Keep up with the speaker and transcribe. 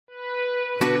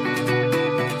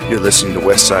You're listening to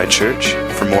Westside Church.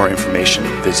 For more information,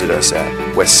 visit us at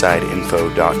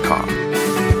westsideinfo.com.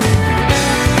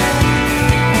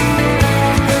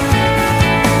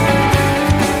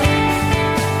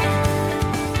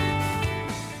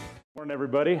 Morning,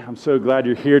 everybody. I'm so glad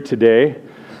you're here today,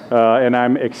 and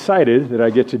I'm excited that I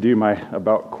get to do my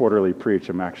about quarterly preach.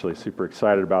 I'm actually super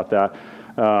excited about that.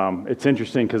 It's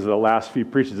interesting because the last few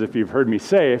preaches, if you've heard me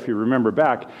say, if you remember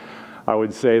back, I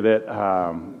would say that,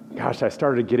 I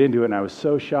started to get into it, and I was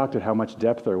so shocked at how much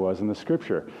depth there was in the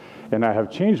Scripture. And I have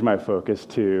changed my focus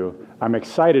to, I'm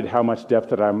excited how much depth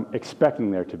that I'm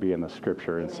expecting there to be in the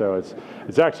Scripture. And so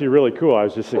it's actually really cool. I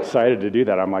was just excited to do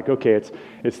that. I'm like, okay,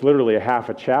 it's literally a half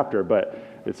a chapter, but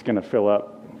it's going to fill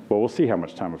up. Well, we'll see how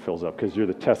much time it fills up, because you're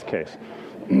the test case.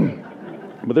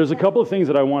 But there's a couple of things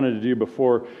that I wanted to do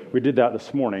before we did that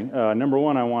this morning. Number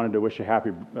one, I wanted to wish a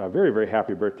very, very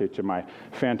happy birthday to my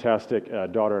fantastic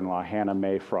daughter-in-law, Hannah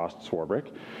Mae Frost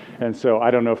Swarbrick. And so I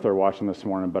don't know if they're watching this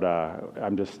morning, but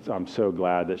I'm so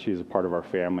glad that she's a part of our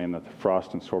family and that the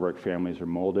Frost and Swarbrick families are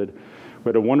molded. We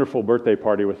had a wonderful birthday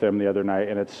party with them the other night,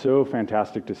 and it's so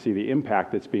fantastic to see the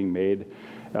impact that's being made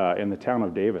in the town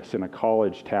of Davis, in a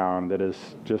college town that is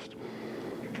just,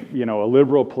 a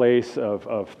liberal place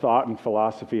of thought and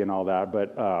philosophy and all that,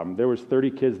 but there was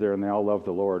 30 kids there, and they all loved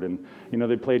the Lord, and,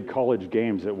 they played college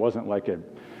games. It wasn't like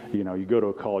you go to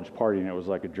a college party, and it was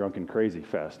like a drunken crazy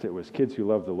fest. It was kids who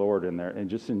loved the Lord, and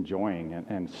just enjoying,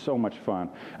 and so much fun.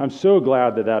 I'm so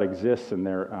glad that exists, and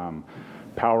they're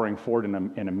powering forward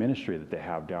in a ministry that they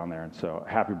have down there, and so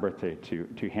happy birthday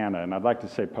to Hannah, and I'd like to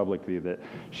say publicly that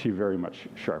she very much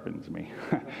sharpens me.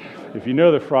 If you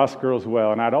know the Frost girls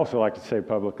well, and I'd also like to say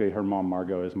publicly her mom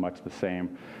Margot is much the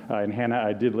same. And Hannah,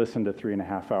 I did listen to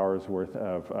 3.5 hours worth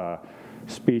of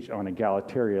speech on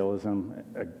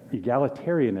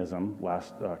egalitarianism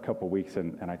last couple weeks,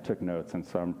 and I took notes, and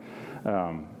so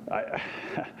I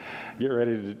get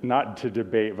ready not to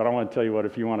debate, but I want to tell you what,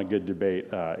 if you want a good debate,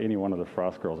 any one of the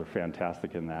Frost girls are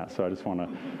fantastic in that, so I just want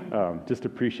to just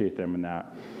appreciate them in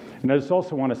that. And I just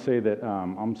also want to say that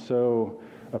I'm so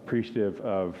appreciative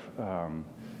of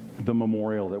the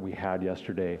memorial that we had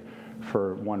yesterday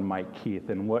for one Mike Keith,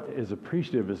 and what is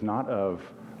appreciative is not of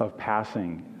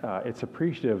passing, it's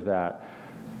appreciative that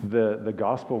the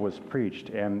gospel was preached,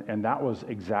 and that was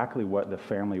exactly what the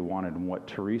family wanted and what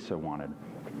Teresa wanted.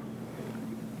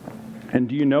 And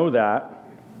do you know that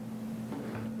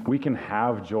we can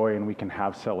have joy and we can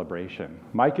have celebration?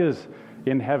 Mike is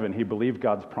in heaven. He believed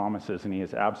God's promises, and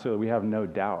we have no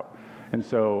doubt. And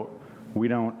so we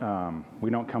don't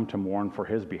come to mourn for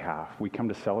his behalf. We come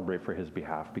to celebrate for his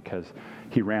behalf, because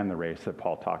he ran the race that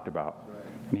Paul talked about,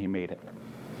 and he made it.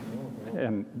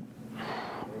 And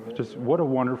just what a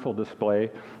wonderful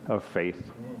display of faith,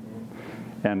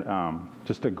 and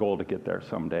just a goal to get there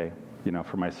someday.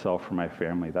 For myself, for my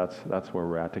family, that's where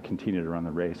we're at, to continue to run the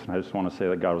race. And I just want to say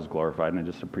that God was glorified, and I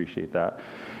just appreciate that.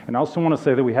 And I also want to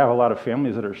say that we have a lot of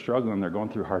families that are struggling. They're going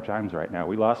through hard times right now.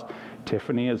 We lost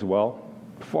Tiffany as well,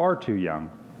 far too young.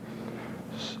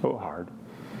 So hard.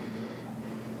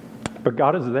 But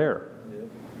God is there.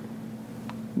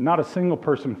 Not a single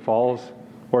person falls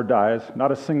or dies.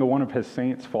 Not a single one of his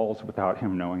saints falls without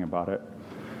him knowing about it.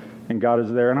 And God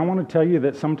is there. And I want to tell you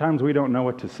that sometimes we don't know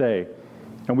what to say.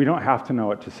 And we don't have to know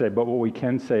what to say. But what we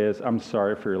can say is, I'm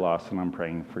sorry for your loss, and I'm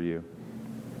praying for you.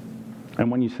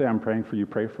 And when you say I'm praying for you,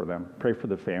 pray for them. Pray for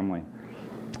the family.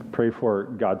 Pray for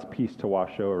God's peace to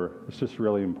wash over. It's just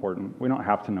really important. We don't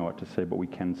have to know what to say, but we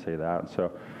can say that.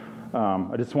 So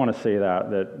I just want to say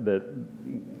that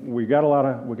we got a lot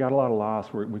of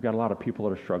loss. We've got a lot of people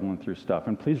that are struggling through stuff,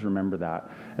 and please remember that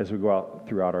as we go out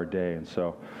throughout our day. And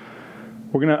so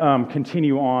we're going to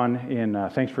continue on in.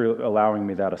 Thanks for allowing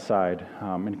me that aside,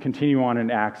 and continue on in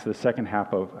Acts, the second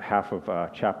half of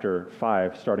chapter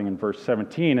 5, starting in verse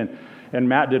 17. And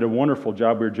Matt did a wonderful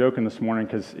job. We were joking this morning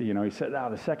because, he said,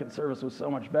 the second service was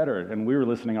so much better. And we were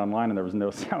listening online, and there was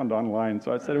no sound online.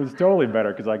 So I said it was totally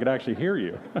better because I could actually hear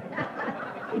you.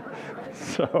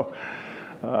 So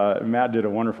Matt did a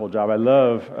wonderful job. I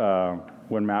love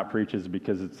when Matt preaches,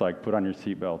 because it's like, put on your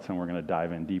seatbelts, and we're going to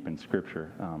dive in deep in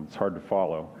Scripture. It's hard to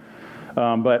follow.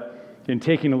 But in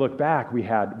taking a look back, we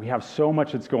have so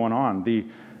much that's going on.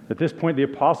 At this point, the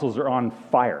apostles are on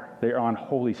fire. They are on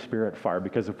Holy Spirit fire,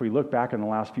 because if we look back in the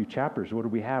last few chapters, what do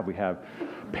we have? We have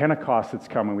Pentecost that's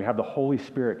coming. We have the Holy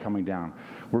Spirit coming down.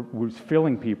 We're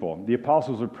filling people. The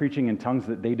apostles are preaching in tongues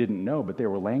that they didn't know, but they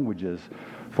were languages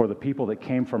for the people that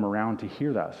came from around to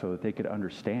hear that, so that they could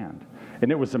understand. And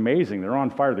it was amazing. They're on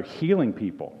fire. They're healing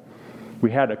people.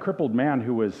 We had a crippled man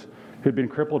who'd been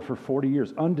crippled for 40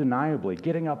 years, undeniably,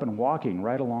 getting up and walking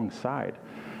right alongside.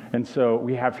 And so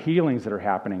we have healings that are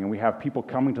happening, and we have people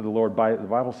coming to the Lord by, the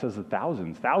Bible says that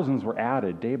thousands were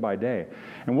added day by day.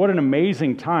 And what an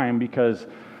amazing time, because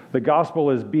the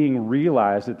gospel is being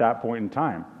realized at that point in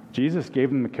time. Jesus gave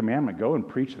them the commandment, go and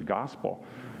preach the gospel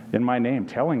in my name,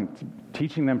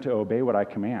 teaching them to obey what I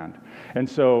command. And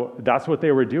so that's what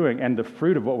they were doing, and the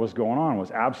fruit of what was going on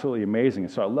was absolutely amazing.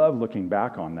 And so I love looking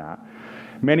back on that.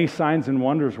 Many signs and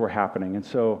wonders were happening, and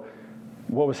so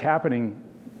what was happening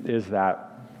is that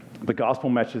the gospel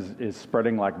message is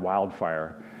spreading like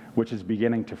wildfire, which is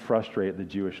beginning to frustrate the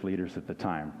Jewish leaders at the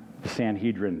time, the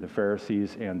Sanhedrin, the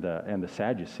Pharisees, and the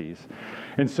Sadducees.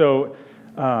 And so,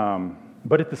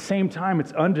 but at the same time,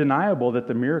 it's undeniable that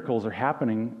the miracles are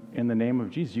happening in the name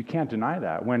of Jesus. You can't deny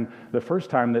that. When the first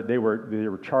time that they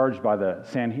were charged by the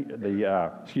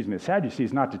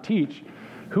Sadducees not to teach,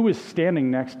 who was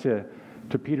standing next to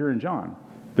Peter and John?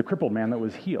 The crippled man that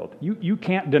was healed. You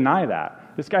can't deny that.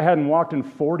 This guy hadn't walked in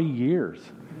 40 years,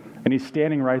 and he's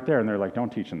standing right there, and they're like,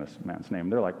 don't teach in this man's name.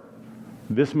 They're like,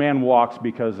 this man walks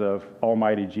because of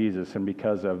Almighty Jesus and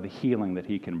because of the healing that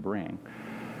he can bring.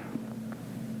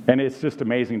 And it's just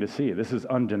amazing to see. This is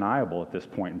undeniable at this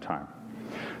point in time.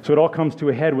 So it all comes to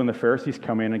a head when the Pharisees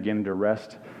come in again to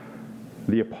arrest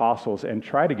the apostles and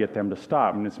try to get them to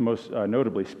stop, and it's most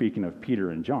notably speaking of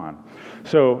Peter and John.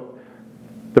 So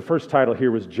the first title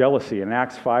here was jealousy in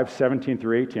Acts 5:17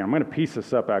 through 18. I'm going to piece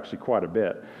this up actually quite a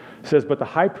bit. It says, but the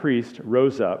high priest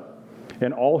rose up,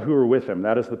 and all who were with him,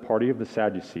 that is the party of the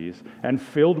Sadducees, and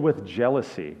filled with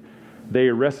jealousy, they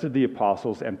arrested the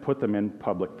apostles and put them in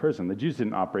public prison. The Jews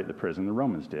didn't operate the prison, the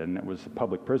Romans did, and it was a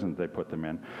public prison that they put them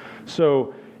in.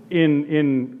 So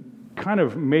in kind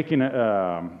of making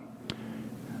a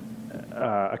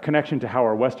connection to how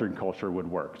our Western culture would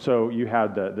work. So you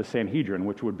had the Sanhedrin,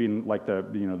 which would be like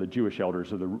the Jewish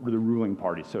elders or the ruling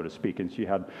party, so to speak. And so you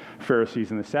had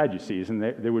Pharisees and the Sadducees, and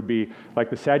they would be like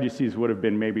the Sadducees would have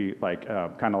been maybe like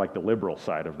kind of like the liberal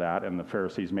side of that, and the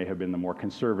Pharisees may have been the more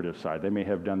conservative side. They may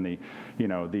have done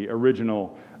the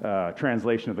original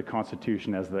translation of the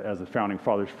Constitution as the founding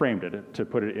fathers framed it, to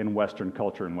put it in Western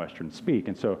culture and Western speak.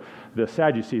 And so the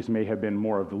Sadducees may have been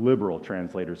more of the liberal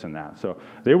translators in that. So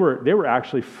they were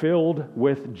actually filled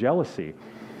with jealousy.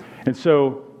 And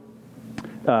so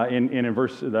in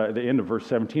verse, the end of verse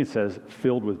 17 says,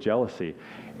 filled with jealousy.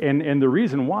 And the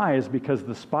reason why is because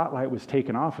the spotlight was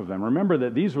taken off of them. Remember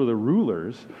that these were the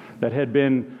rulers that had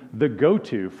been the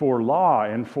go-to for law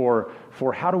and for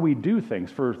how do we do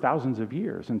things for thousands of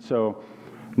years. And so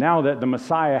now that the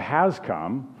Messiah has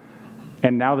come,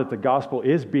 and now that the gospel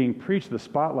is being preached, the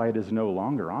spotlight is no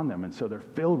longer on them. And so they're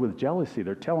filled with jealousy.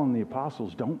 They're telling the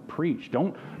apostles, don't preach.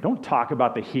 Don't talk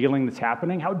about the healing that's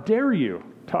happening. How dare you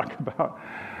talk about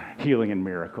healing and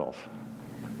miracles?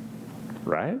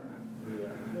 Right?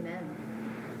 Amen.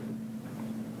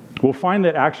 We'll find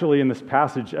that actually in this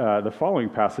passage, the following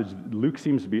passage, Luke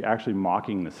seems to be actually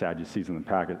mocking the Sadducees in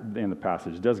the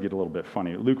passage. It does get a little bit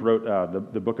funny. Luke wrote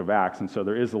the book of Acts, and so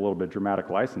there is a little bit dramatic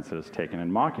license that is taken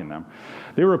in mocking them.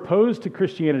 They were opposed to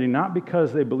Christianity not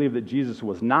because they believed that Jesus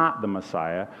was not the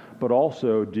Messiah, but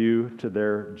also due to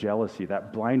their jealousy,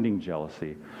 that blinding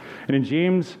jealousy. And in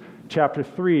James chapter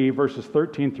 3, verses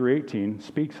 13 through 18,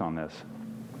 speaks on this.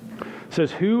 It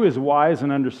says, who is wise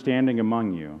and understanding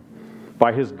among you?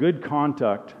 By his good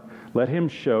conduct, let him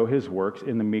show his works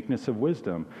in the meekness of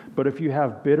wisdom. But if you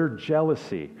have bitter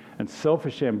jealousy and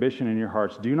selfish ambition in your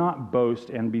hearts, do not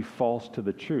boast and be false to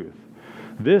the truth.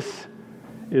 This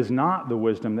is not the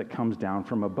wisdom that comes down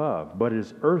from above, but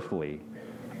is earthly,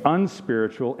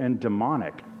 unspiritual, and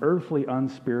demonic. Earthly,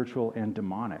 unspiritual, and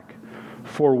demonic.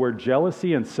 For where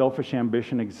jealousy and selfish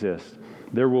ambition exist,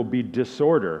 there will be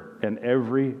disorder and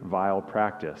every vile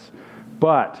practice.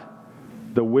 But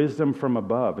the wisdom from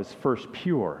above is first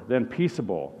pure, then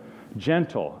peaceable,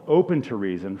 gentle, open to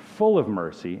reason, full of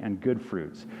mercy and good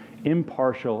fruits,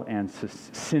 impartial and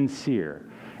sincere.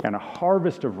 And a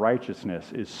harvest of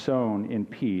righteousness is sown in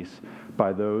peace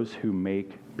by those who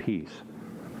make peace.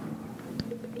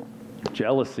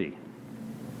 Jealousy,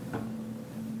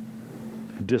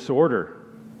 disorder,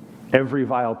 every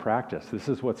vile practice. This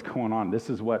is what's going on. This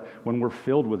is what, when we're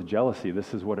filled with jealousy,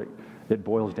 this is what it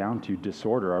boils down to,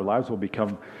 disorder. Our lives will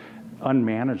become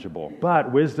unmanageable. But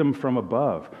wisdom from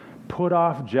above. Put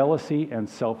off jealousy and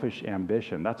selfish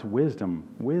ambition. That's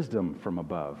wisdom from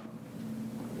above.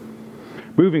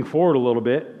 Moving forward a little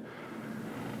bit,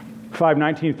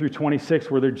 5:19 through 26,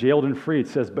 where they're jailed and freed,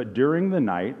 says, but during the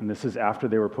night, and this is after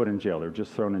they were put in jail, they're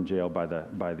just thrown in jail by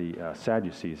the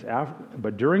Sadducees.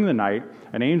 But during the night,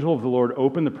 an angel of the Lord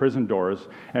opened the prison doors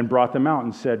and brought them out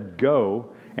and said,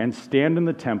 go and stand in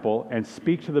the temple and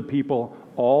speak to the people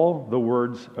all the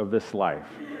words of this life.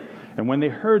 And when they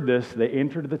heard this, they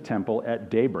entered the temple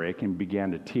at daybreak and began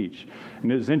to teach.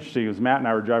 And it was interesting, as Matt and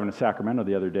I were driving to Sacramento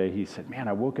the other day, he said, man,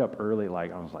 I woke up early,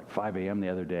 I was like 5 a.m. the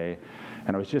other day,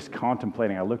 and I was just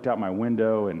contemplating. I looked out my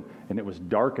window, and it was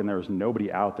dark, and there was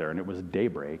nobody out there, and it was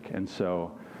daybreak. And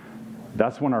so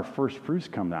that's when our first fruits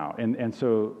come out. And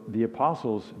so the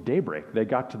apostles, daybreak, they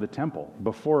got to the temple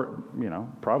before,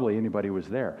 probably anybody was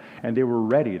there. And they were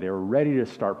ready. They were ready to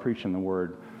start preaching the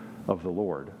word of the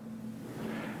Lord.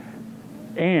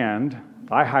 And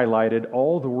I highlighted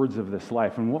all the words of this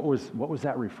life. And what was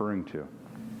that referring to?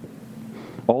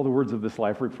 All the words of this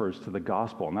life refers to the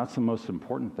gospel, and that's the most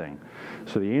important thing.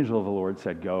 So the angel of the Lord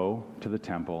said, go to the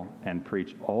temple and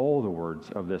preach all the words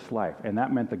of this life. And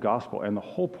that meant the gospel. And the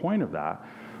whole point of that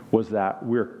was that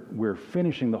we're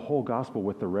finishing the whole gospel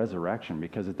with the resurrection,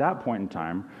 because at that point in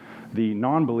time, the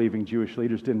non-believing Jewish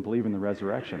leaders didn't believe in the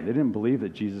resurrection. They didn't believe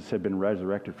that Jesus had been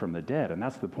resurrected from the dead. And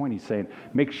that's the point. He's saying,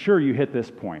 make sure you hit this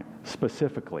point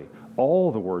specifically,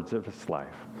 all the words of his life.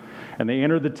 And they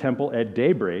entered the temple at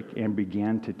daybreak and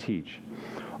began to teach.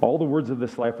 All the words of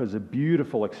this life is a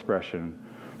beautiful expression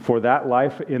for that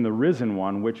life in the risen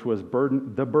one, which was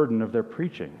the burden of their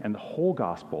preaching. And the whole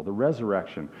gospel, the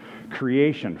resurrection,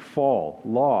 creation, fall,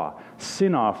 law,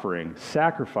 sin offering,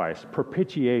 sacrifice,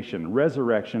 propitiation,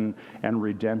 resurrection, and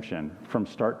redemption from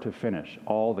start to finish.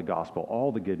 All the gospel,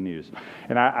 all the good news.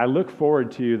 And I look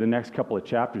forward to the next couple of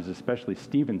chapters, especially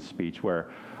Stephen's speech,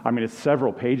 where it's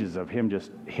several pages of him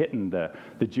just hitting the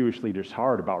Jewish leaders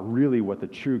hard about really what the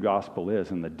true gospel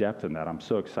is and the depth in that. I'm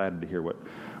so excited to hear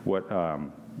what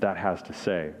that has to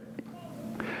say.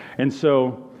 And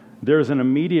so there's an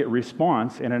immediate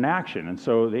response and an action. And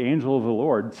so the angel of the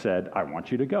Lord said, I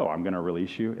want you to go. I'm going to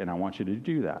release you, and I want you to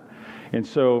do that. And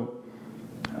so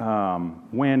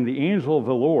when the angel of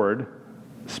the Lord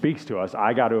speaks to us,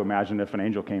 I got to imagine if an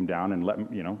angel came down and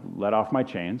let off my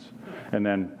chains and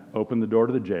then opened the door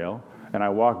to the jail, and I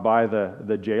walked by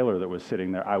the jailer that was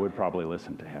sitting there, I would probably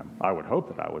listen to him. I would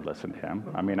hope that I would listen to him.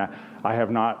 I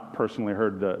have not personally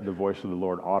heard the voice of the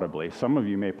Lord audibly. Some of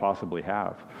you may possibly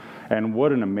have. And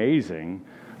what an amazing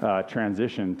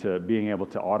transition to being able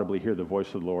to audibly hear the voice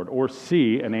of the Lord or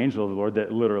see an angel of the Lord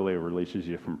that literally releases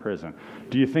you from prison.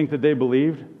 Do you think that they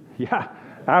believed? Yeah,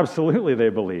 absolutely they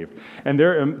believed. And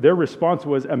their response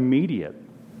was immediate.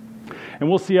 And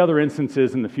we'll see other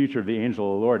instances in the future of the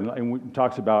angel of the Lord. And it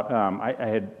talks about, I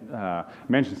had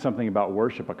mentioned something about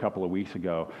worship a couple of weeks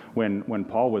ago when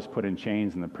Paul was put in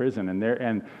chains in the prison.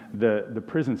 And the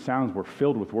prison sounds were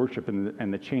filled with worship,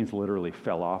 and the chains literally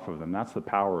fell off of them. That's the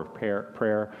power of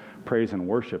prayer, praise, and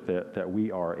worship that we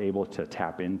are able to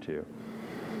tap into.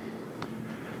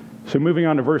 So moving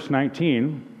on to verse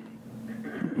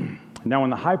 19. Now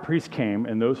when the high priest came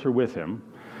and those who were with him,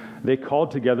 they called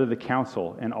together the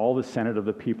council and all the senate of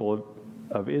the people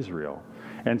of Israel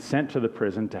and sent to the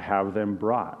prison to have them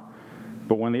brought.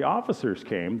 But when the officers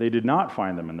came, they did not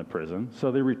find them in the prison,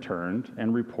 so they returned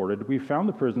and reported, we found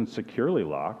the prison securely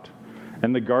locked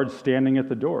and the guards standing at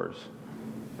the doors.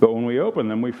 But when we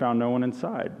opened them, we found no one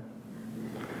inside.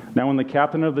 Now when the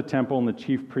captain of the temple and the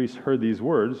chief priests heard these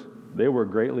words, they were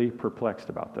greatly perplexed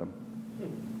about them.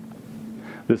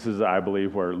 This is, I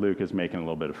believe, where Luke is making a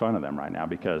little bit of fun of them right now,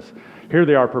 because here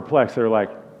they are perplexed. They're like,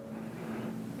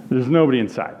 there's nobody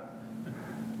inside.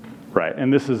 Right?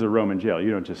 And this is a Roman jail.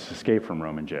 You don't just escape from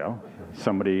Roman jail.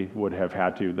 Somebody would have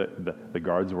had to, the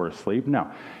guards were asleep.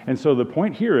 No. And so the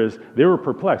point here is they were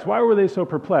perplexed. Why were they so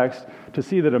perplexed? To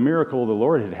see that a miracle of the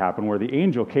Lord had happened where the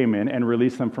angel came in and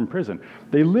released them from prison.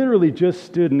 They literally just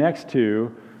stood next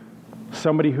to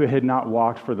somebody who had not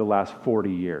walked for the last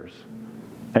 40 years.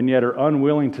 And yet are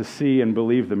unwilling to see and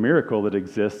believe the miracle that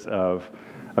exists of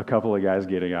a couple of guys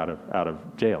getting out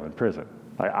of jail and prison.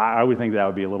 I would think that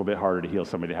would be a little bit harder to heal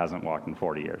somebody that hasn't walked in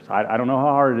 40 years. I don't know how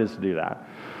hard it is to do that.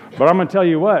 But I'm going to tell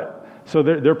you what. So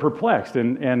they're perplexed,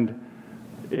 and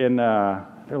they're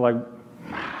like,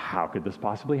 how could this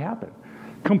possibly happen?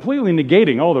 Completely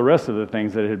negating all the rest of the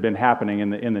things that had been happening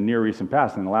in the near recent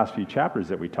past, in the last few chapters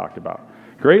that we talked about.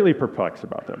 Greatly perplexed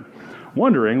about them,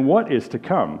 wondering what is to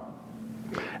come.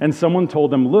 And someone told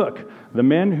them, look, the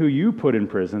men who you put in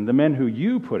prison,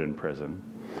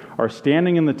 are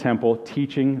standing in the temple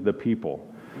teaching the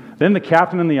people. Then the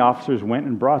captain and the officers went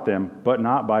and brought them, but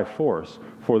not by force,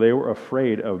 for they were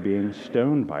afraid of being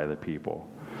stoned by the people.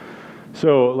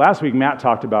 So last week, Matt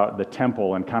talked about the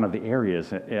temple and kind of the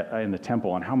areas in the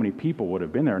temple and how many people would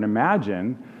have been there. And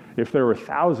imagine if there were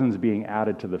thousands being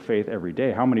added to the faith every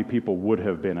day, how many people would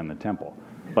have been in the temple?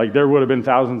 Like, there would have been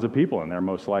thousands of people in there,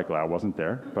 most likely. I wasn't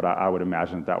there, but I would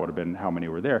imagine that would have been how many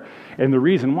were there. And the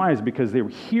reason why is because they were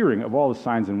hearing of all the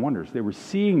signs and wonders. They were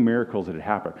seeing miracles that had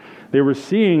happened. They were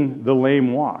seeing the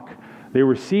lame walk. They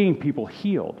were seeing people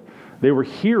healed. They were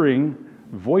hearing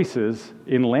voices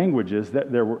in languages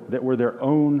that were their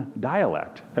own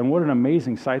dialect. And what an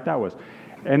amazing sight that was.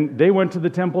 And they went to the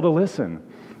temple to listen.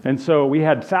 And so we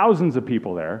had thousands of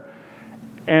people there,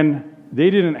 and they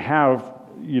didn't have,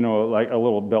 like a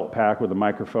little belt pack with a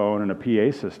microphone and a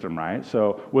PA system, right?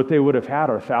 So what they would have had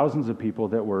are thousands of people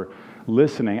that were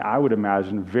listening, I would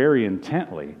imagine, very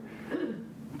intently.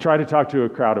 Try to talk to a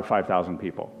crowd of 5,000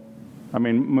 people. I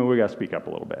mean, we got to speak up a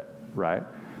little bit, right?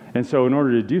 And so in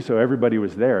order to do so, everybody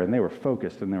was there, and they were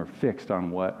focused, and they were fixed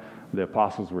on what the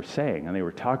apostles were saying, and they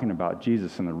were talking about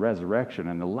Jesus and the resurrection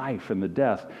and the life and the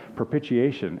death,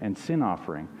 propitiation and sin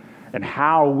offering, and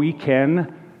how we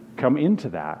can come into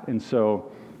that. And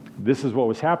so this is what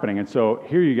was happening. And so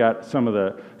here you got some of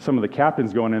the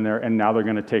captains going in there, and now they're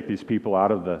going to take these people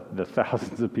out of the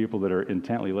thousands of people that are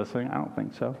intently listening. I don't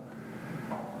think so.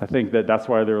 I think that's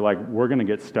why they're like, we're going to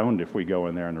get stoned if we go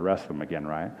in there and arrest them again,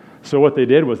 right? So what they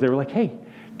did was they were like, hey,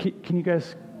 can you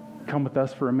guys come with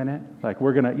us for a minute? Like,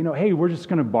 we're going to, hey, we're just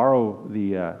going to borrow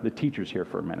the teachers here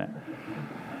for a minute.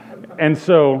 And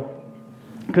so,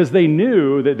 because they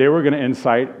knew that they were going to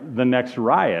incite the next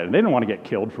riot. And they didn't want to get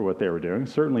killed for what they were doing.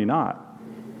 Certainly not.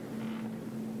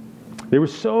 They were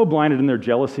so blinded in their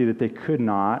jealousy that they could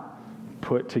not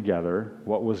put together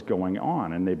what was going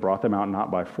on. And they brought them out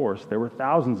not by force. There were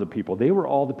thousands of people. They were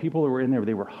all the people that were in there.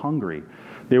 They were hungry.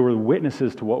 They were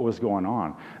witnesses to what was going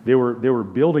on. They were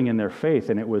building in their faith,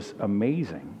 and it was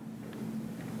amazing.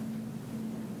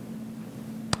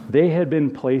 They had been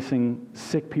placing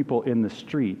sick people in the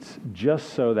streets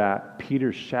just so that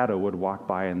Peter's shadow would walk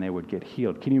by and they would get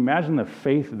healed. Can you imagine the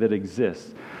faith that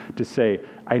exists to say,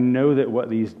 I know that what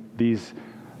these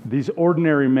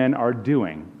ordinary men are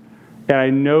doing, and I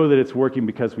know that it's working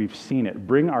because we've seen it.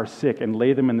 Bring our sick and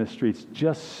lay them in the streets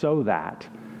just so that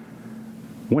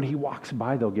when he walks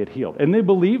by, they'll get healed. And they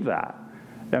believe that.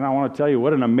 And I want to tell you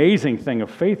what an amazing thing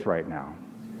of faith right now.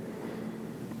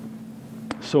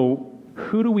 So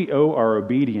who do we owe our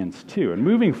obedience to? And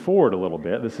moving forward a little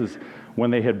bit, this is when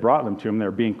they had brought them to him,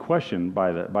 they're being questioned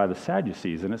by the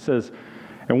Sadducees. And it says,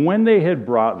 and when they had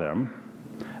brought them,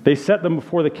 they set them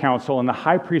before the council, and the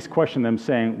high priest questioned them,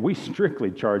 saying, we strictly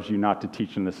charge you not to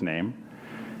teach in this name.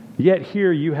 Yet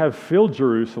here you have filled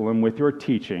Jerusalem with your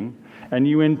teaching, and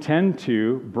you intend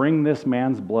to bring this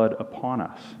man's blood upon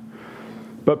us.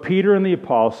 But Peter and the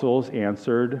apostles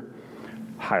answered,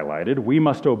 highlighted, we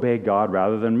must obey God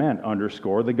rather than men,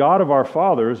 underscore, the God of our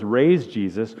fathers raised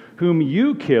Jesus, whom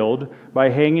you killed by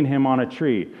hanging him on a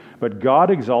tree. But God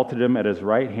exalted him at his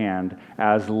right hand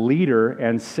as leader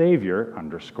and savior,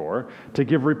 underscore, to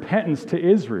give repentance to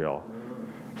Israel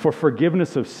for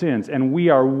forgiveness of sins. And we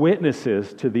are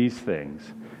witnesses to these things.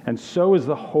 And so is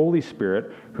the Holy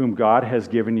Spirit, whom God has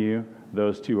given you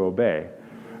those to obey.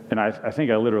 And I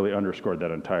think I literally underscored that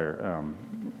entire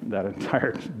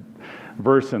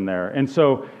verse in there. And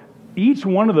so each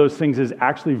one of those things is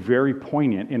actually very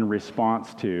poignant in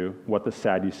response to what the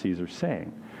Sadducees are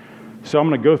saying. So I'm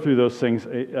going to go through those things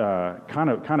kind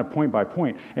of point by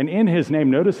point. And in his name,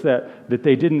 notice that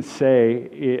they didn't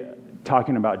say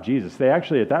talking about Jesus. They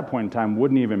actually, at that point in time,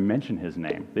 wouldn't even mention his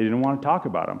name. They didn't want to talk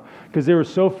about him because they were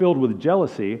so filled with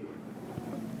jealousy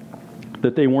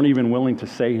that they weren't even willing to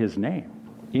say his name.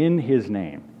 In his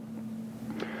name.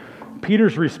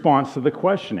 Peter's response to the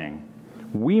questioning,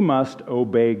 we must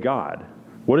obey God.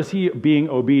 What is he being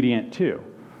obedient to?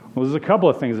 Well, there's a couple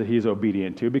of things that he's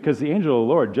obedient to, because the angel of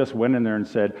the Lord just went in there and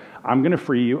said, I'm going to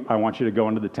free you. I want you to go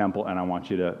into the temple, and I want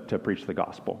you to preach the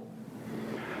gospel.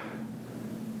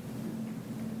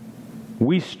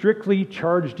 We strictly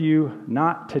charged you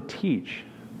not to teach.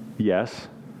 Yes,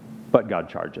 but God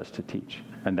charged us to teach.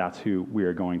 And that's who we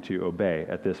are going to obey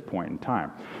at this point in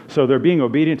time. So they're being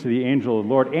obedient to the angel of the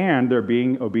Lord, and they're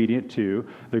being obedient to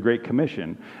the Great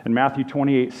Commission. In Matthew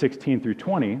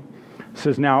 28:16-20,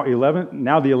 says, Now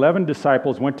the 11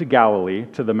 disciples went to Galilee,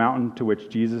 to the mountain to which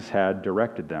Jesus had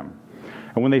directed them.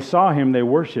 And when they saw him, they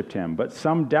worshipped him, but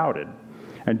some doubted.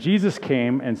 And Jesus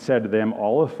came and said to them,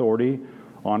 All authority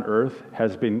on earth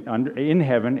has been in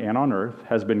heaven and on earth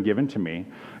has been given to me.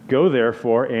 Go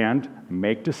therefore and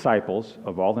make disciples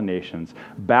of all the nations,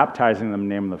 baptizing them in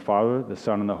the name of the Father, the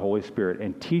Son, and the Holy Spirit,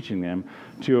 and teaching them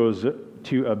to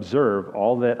to observe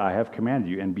all that I have commanded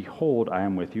you, and behold, I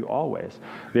am with you always.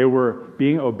 They were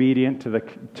being obedient to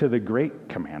the great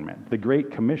commandment, the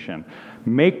great commission.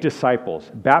 Make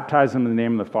disciples, baptize them in the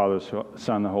name of the Father,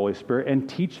 Son, and the Holy Spirit, and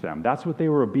teach them. That's what they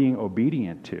were being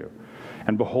obedient to.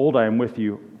 And behold, I am with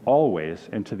you always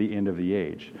and to the end of the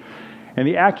age. And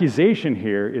the accusation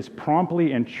here is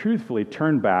promptly and truthfully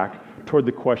turned back toward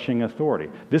the questioning authority.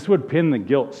 This would pin the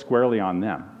guilt squarely on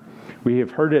them. We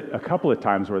have heard it a couple of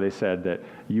times where they said that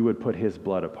you would put his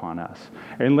blood upon us.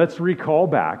 And let's recall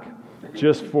back,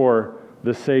 just for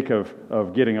the sake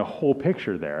of getting a whole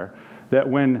picture there, that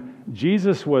when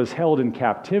Jesus was held in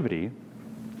captivity,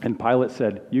 and Pilate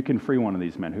said, you can free one of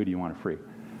these men. Who do you want to free?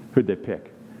 Who'd they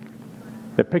pick?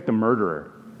 They picked the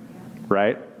murderer,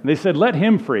 right? And they said, let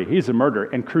him free. He's a murderer,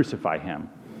 and crucify him.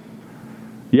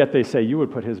 Yet they say, you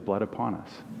would put his blood upon us.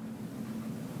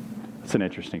 That's an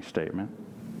interesting statement.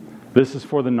 This is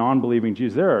for the non-believing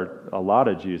Jews. There are a lot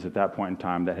of Jews at that point in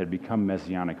time that had become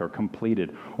messianic or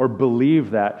completed or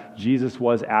believed that Jesus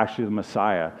was actually the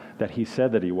Messiah that he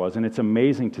said that he was. And it's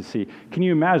amazing to see. Can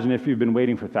you imagine if you've been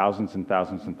waiting for thousands and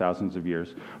thousands and thousands of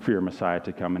years for your Messiah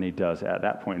to come, and he does at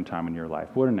that point in time in your life?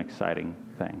 What an exciting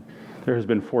thing. There has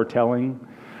been foretelling,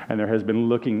 and there has been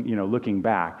looking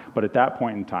back. But at that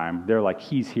point in time, they're like,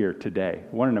 he's here today.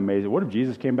 What if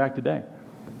Jesus came back today?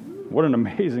 What an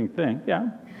amazing thing.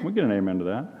 Yeah. We get an amen to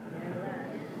that.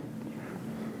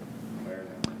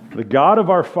 The God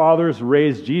of our fathers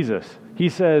raised Jesus. He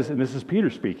says, and this is Peter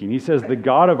speaking, he says, the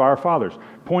God of our fathers,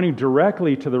 pointing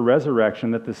directly to the resurrection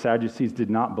that the Sadducees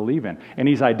did not believe in. And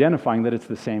he's identifying that it's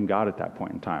the same God at that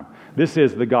point in time. This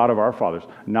is the God of our fathers,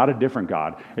 not a different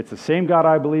God. It's the same God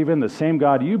I believe in, the same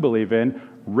God you believe in,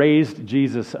 raised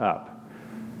Jesus up.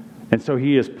 And so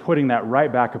he is putting that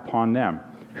right back upon them,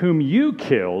 whom you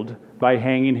killed by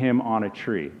hanging him on a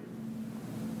tree.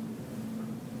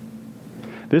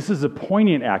 This is a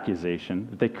poignant accusation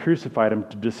that they crucified him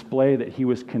to display that he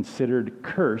was considered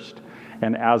cursed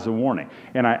and as a warning.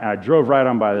 And I drove right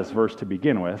on by this verse to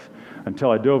begin with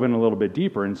until I dove in a little bit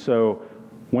deeper. And so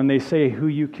when they say who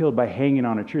you killed by hanging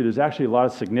on a tree, there's actually a lot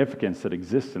of significance that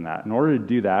exists in that. In order to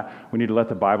do that, we need to let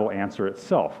the Bible answer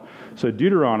itself. So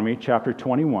Deuteronomy chapter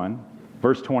 21,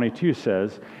 verse 22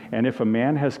 says, and if a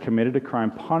man has committed a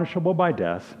crime punishable by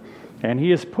death, and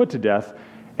he is put to death,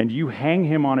 and you hang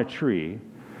him on a tree,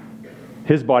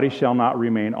 his body shall not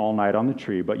remain all night on the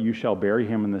tree, but you shall bury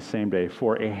him in the same day.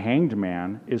 For a hanged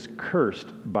man is cursed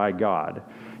by God.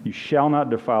 You shall not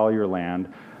defile your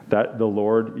land that the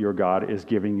Lord your God is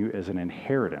giving you as an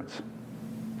inheritance.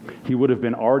 He would have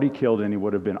been already killed, and he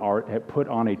would have been put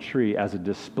on a tree as a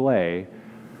display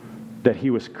that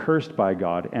he was cursed by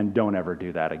God, and don't ever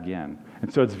do that again.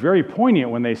 And so it's very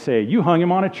poignant when they say, you hung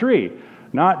him on a tree.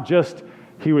 Not just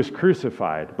he was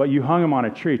crucified, but you hung him on a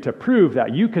tree to prove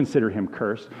that you consider him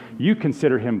cursed, you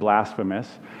consider him blasphemous,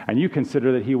 and you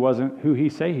consider that he wasn't who he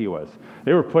say he was.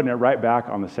 They were putting it right back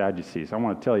on the Sadducees. I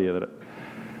want to tell you that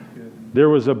there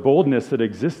was a boldness that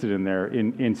existed in there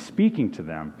in speaking to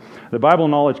them. The Bible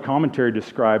Knowledge Commentary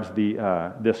describes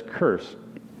this curse,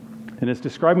 and it's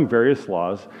describing various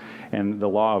laws and the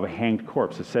law of a hanged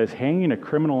corpse. It says, hanging a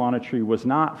criminal on a tree was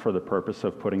not for the purpose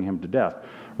of putting him to death.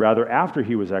 Rather, after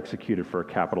he was executed for a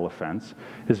capital offense,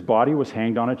 his body was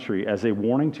hanged on a tree as a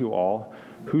warning to all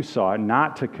who saw it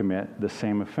not to commit the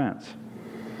same offense.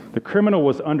 The criminal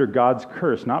was under God's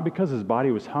curse, not because his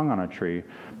body was hung on a tree,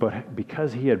 but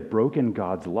because he had broken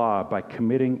God's law by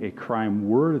committing a crime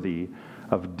worthy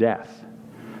of death.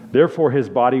 Therefore, his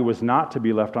body was not to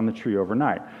be left on the tree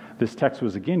overnight. This text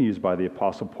was again used by the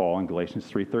Apostle Paul in Galatians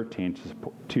 3:13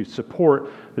 to support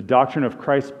the doctrine of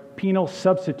Christ's penal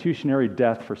substitutionary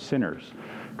death for sinners.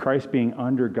 Christ being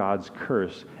under God's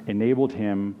curse enabled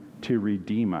him to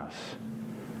redeem us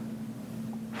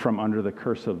from under the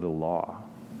curse of the law.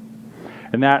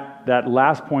 And that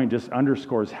last point just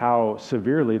underscores how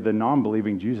severely the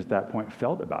non-believing Jews at that point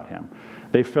felt about him.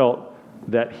 They felt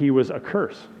that he was a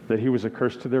curse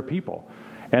to their people,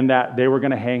 and that they were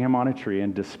going to hang him on a tree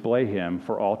and display him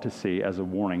for all to see as a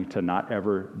warning to not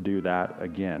ever do that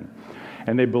again.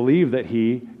 And they believed that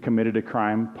he committed a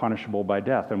crime punishable by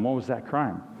death. And what was that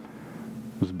crime?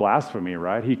 It was blasphemy,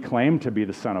 right? He claimed to be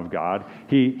the Son of God.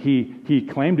 He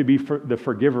claimed to be the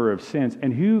forgiver of sins.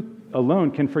 And who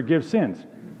alone can forgive sins?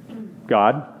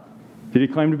 God. Did he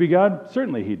claim to be God?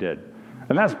 Certainly he did.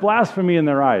 And that's blasphemy in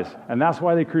their eyes. And that's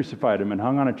why they crucified him and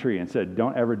hung on a tree and said,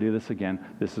 don't ever do this again.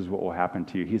 This is what will happen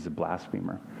to you. He's a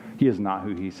blasphemer. He is not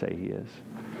who he say he is.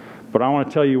 But I want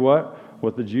to tell you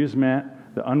what the Jews meant,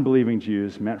 the unbelieving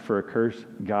Jews meant for a curse,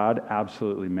 God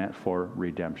absolutely meant for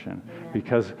redemption.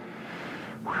 Because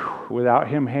without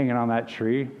him hanging on that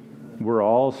tree, we're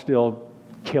all still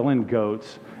killing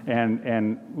goats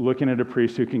and looking at a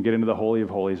priest who can get into the Holy of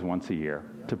Holies once a year,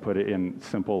 to put it in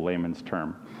simple layman's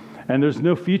term. And there's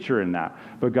no future in that,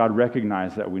 but God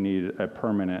recognized that we need a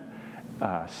permanent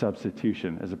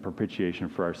substitution as a propitiation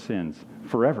for our sins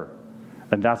forever.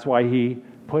 And that's why he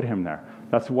put him there.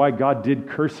 That's why God did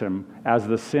curse him as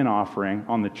the sin offering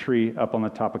on the tree up on the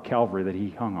top of Calvary that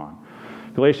he hung on.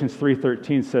 Galatians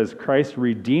 3:13 says, Christ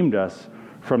redeemed us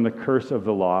from the curse of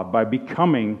the law by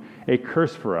becoming a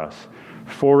curse for us.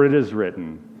 For it is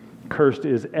written, cursed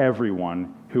is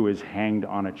everyone who is hanged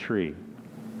on a tree.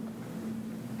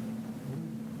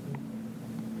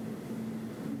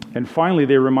 And finally,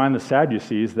 they remind the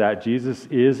Sadducees that Jesus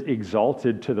is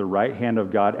exalted to the right hand of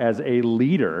God as a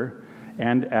leader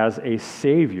and as a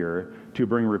savior to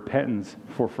bring repentance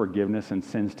for forgiveness and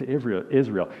sins to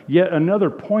Israel. Yet another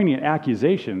poignant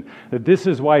accusation that this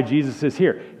is why Jesus is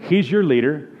here. He's your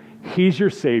leader. He's your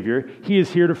savior. He is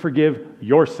here to forgive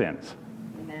your sins.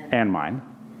 Amen. And mine.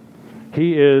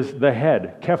 He is the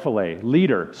head, kephale,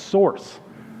 leader, source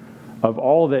of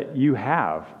all that you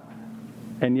have,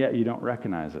 and yet you don't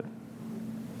recognize it.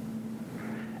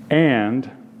 And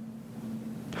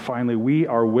finally, we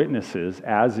are witnesses,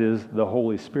 as is the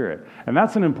Holy Spirit. And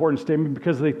that's an important statement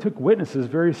because they took witnesses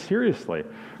very seriously.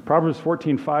 Proverbs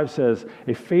 14:5 says,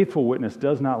 a faithful witness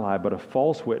does not lie, but a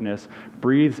false witness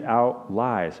breathes out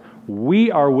lies. We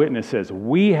are witnesses.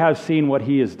 We have seen what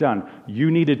he has done.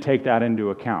 You need to take that into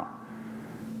account.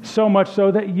 So much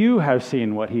so that you have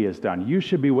seen what he has done. You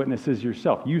should be witnesses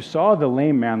yourself. You saw the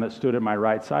lame man that stood at my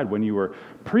right side when you were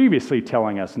previously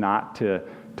telling us not to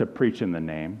preach in the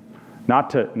name,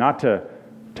 not to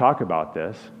talk about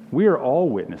this. We are all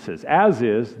witnesses, as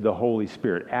is the Holy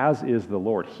Spirit, as is the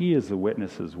Lord. He is the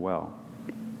witness as well.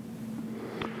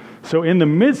 So in the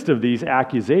midst of these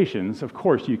accusations, of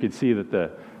course, you could see that the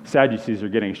Sadducees are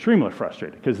getting extremely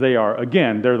frustrated because they're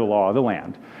the law of the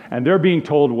land. And they're being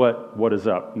told what is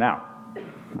up now,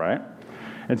 right?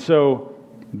 And so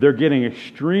they're getting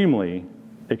extremely,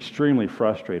 extremely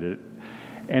frustrated.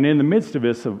 And in the midst of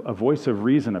this, a voice of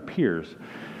reason appears.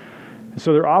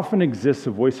 So there often exists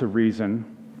a voice of reason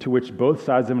to which both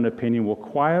sides of an opinion will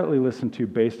quietly listen to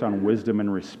based on wisdom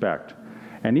and respect.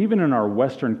 And even in our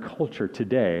Western culture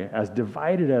today, as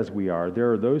divided as we are,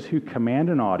 there are those who command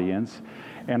an audience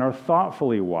and are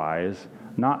thoughtfully wise,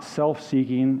 not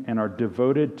self-seeking, and are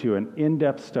devoted to an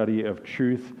in-depth study of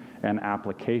truth and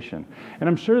application. And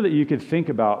I'm sure that you could think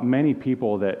about many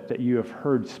people that you have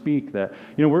heard speak that,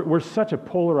 we're such a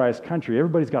polarized country.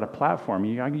 Everybody's got a platform.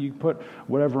 You put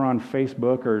whatever on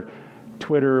Facebook or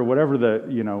Twitter or whatever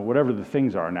the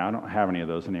things are now. I don't have any of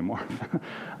those anymore.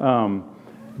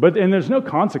 But there's no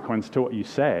consequence to what you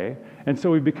say. And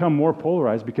so we've become more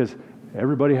polarized because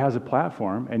everybody has a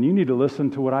platform and you need to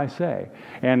listen to what I say.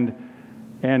 And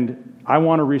I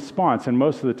want a response, and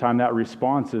most of the time that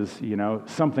response is,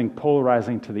 something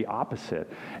polarizing to the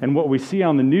opposite. And what we see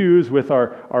on the news with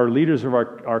our leaders of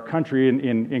our country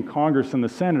in Congress and the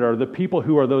Senate are the people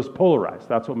who are those polarized.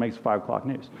 That's what makes 5 o'clock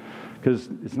news. Because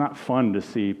it's not fun to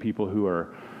see people who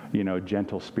are,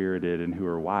 gentle-spirited and who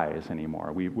are wise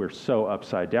anymore. We're so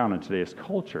upside down in today's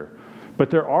culture. But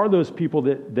there are those people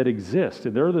that exist.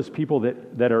 There are those people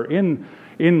that are in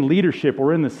leadership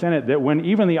or in the Senate that when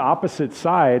even the opposite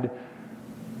side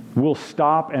will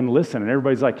stop and listen, and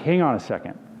everybody's like, hang on a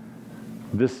second.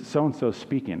 This so-and-so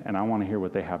speaking, and I want to hear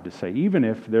what they have to say, even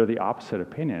if they're the opposite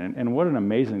opinion. And what an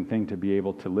amazing thing to be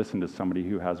able to listen to somebody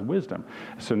who has wisdom.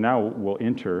 So now we'll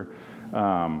enter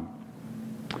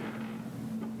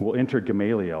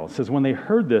Gamaliel. It says, when they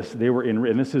heard this, they were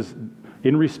and this is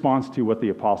in response to what the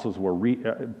apostles were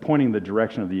pointing the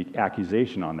direction of the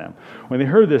accusation on them. When they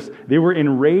heard this, they were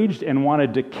enraged and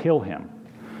wanted to kill him.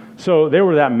 So they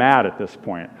were that mad at this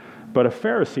point. But a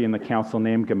Pharisee in the council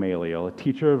named Gamaliel, a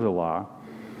teacher of the law,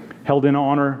 held in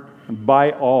honor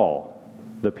by all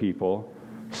the people,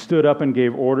 stood up and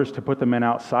gave orders to put the men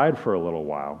outside for a little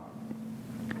while.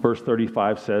 Verse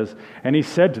 35 says, and he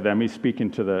said to them, he's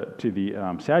speaking to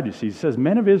the Sadducees, he says,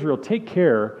 men of Israel, take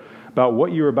care about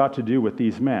what you are about to do with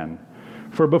these men.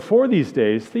 For before these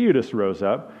days, Theudas rose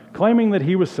up, claiming that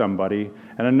he was somebody,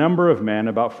 and a number of men,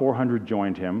 about 400,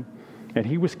 joined him, and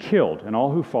he was killed, and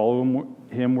all who followed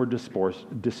him were dispersed,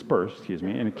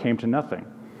 and it came to nothing.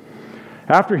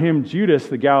 After him, Judas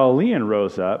the Galilean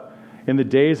rose up in the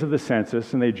days of the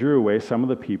census, and they drew away some of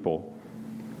the people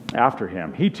after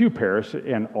him. He too perished,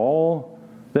 and all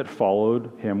that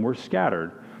followed him were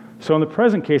scattered. So in the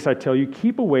present case, I tell you,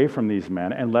 keep away from these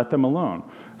men and let them alone.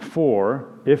 For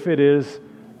if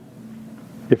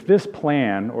this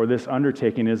plan or this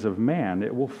undertaking is of man,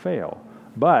 it will fail.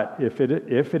 But if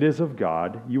it is of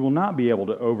God, you will not be able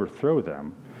to overthrow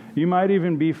them. You might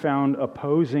even be found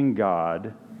opposing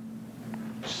God.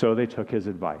 So they took his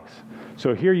advice.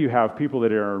 So here you have people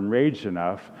that are enraged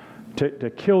enough to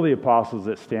kill the apostles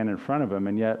that stand in front of him,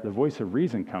 and yet the voice of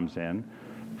reason comes in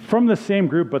from the same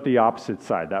group, but the opposite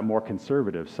side, that more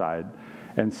conservative side,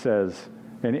 and says,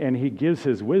 and he gives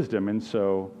his wisdom, and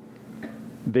so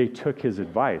they took his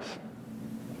advice.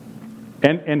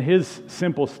 And his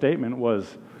simple statement was,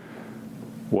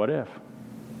 what if?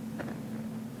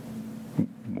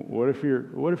 What if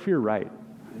you're right?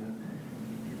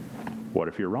 What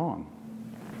if you're wrong?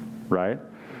 Right?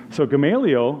 So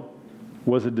Gamaliel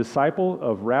was a disciple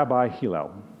of Rabbi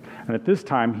Hillel. And at this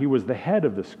time, he was the head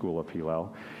of the school of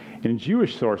Hillel. In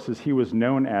Jewish sources, he was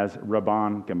known as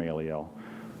Rabban Gamaliel.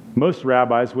 Most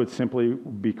rabbis would simply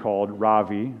be called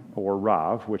Ravi or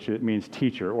Rav, which it means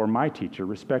teacher or my teacher,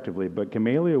 respectively. But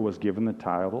Gamaliel was given the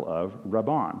title of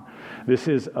Rabban. This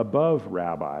is above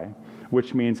rabbi,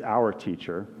 which means our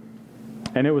teacher.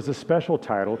 And it was a special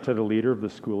title to the leader of the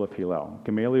school of Hillel.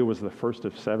 Gamaliel was the first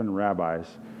of 7 rabbis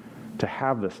to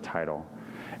have this title.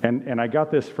 And I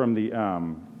got this from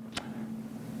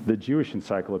the Jewish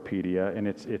Encyclopedia, and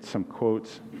it's some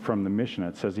quotes from the Mishnah.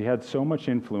 It says he had so much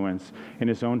influence in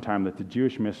his own time that the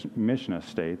Jewish Mishnah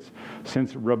states,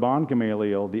 since Rabban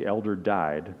Gamaliel the elder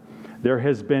died, there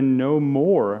has been no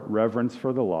more reverence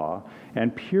for the law,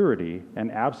 and purity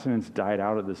and abstinence died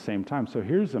out at the same time. So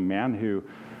here's a man who,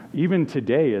 even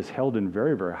today, is held in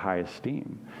very, very high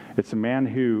esteem. It's a man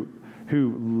who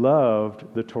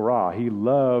loved the Torah. He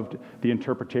loved the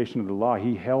interpretation of the law.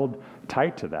 He held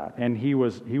tight to that, and he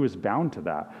was bound to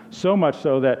that. So much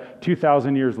so that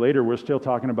 2,000 years later, we're still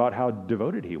talking about how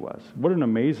devoted he was. What an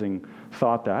amazing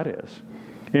thought that is.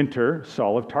 Enter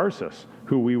Saul of Tarsus,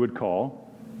 who we would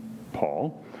call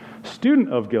Paul,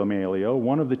 student of Gamaliel,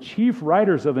 one of the chief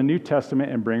writers of the New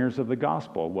Testament and bringers of the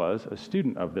gospel, was a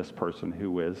student of this person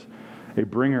who is a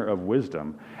bringer of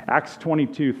wisdom. Acts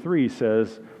 22:3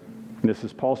 says, this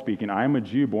is Paul speaking, I am a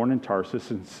Jew born in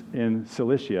Tarsus in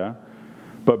Cilicia,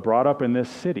 but brought up in this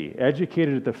city,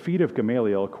 educated at the feet of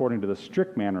Gamaliel according to the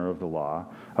strict manner of the law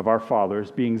of our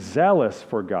fathers, being zealous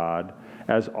for God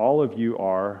as all of you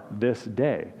are this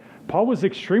day. Paul was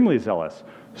extremely zealous,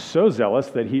 so zealous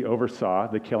that he oversaw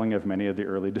the killing of many of the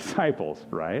early disciples,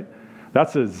 right?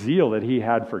 That's a zeal that he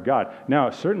had for God. Now,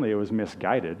 certainly it was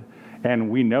misguided, and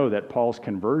we know that Paul's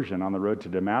conversion on the road to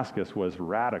Damascus was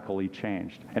radically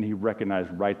changed, and he recognized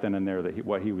right then and there that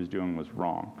what he was doing was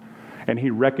wrong. And he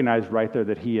recognized right there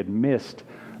that he had missed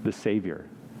the Savior,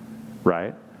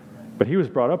 right? But he was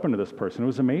brought up into this person. It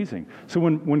was amazing. So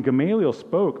when Gamaliel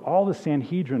spoke, all the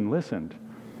Sanhedrin listened.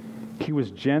 He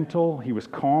was gentle, he was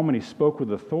calm, and he spoke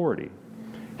with authority.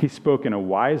 He spoke in a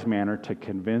wise manner to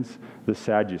convince the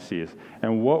Sadducees.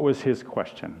 And what was his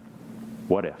question?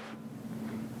 What if?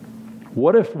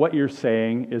 What if what you're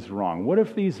saying is wrong? What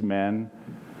if these men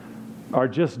are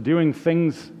just doing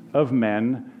things of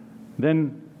men?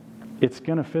 Then it's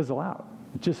going to fizzle out.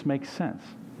 It just makes sense.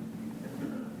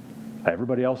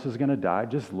 Everybody else is going to die.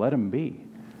 Just let them be.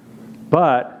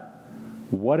 But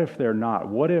what if they're not?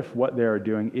 What if what they're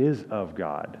doing is of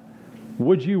God?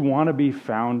 Would you want to be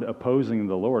found opposing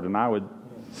the Lord? And I would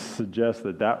suggest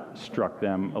that struck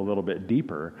them a little bit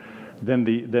deeper than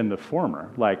the former.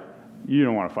 Like, you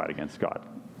don't want to fight against God.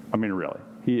 I mean, really.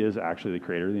 He is actually the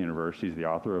creator of the universe. He's the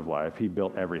author of life. He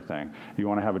built everything. If you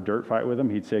want to have a dirt fight with him,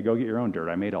 he'd say, go get your own dirt.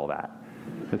 I made all that.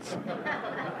 It's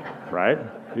right?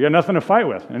 You got nothing to fight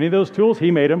with. Any of those tools, he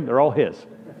made them. They're all his.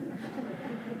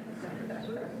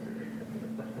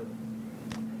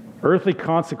 Earthly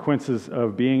consequences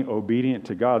of being obedient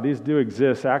to God. These do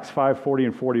exist. Acts 5:40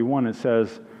 and 41, it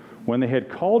says, when they had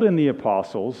called in the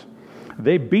apostles,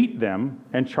 they beat them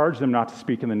and charged them not to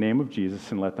speak in the name of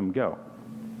Jesus and let them go.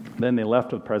 Then they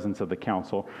left the presence of the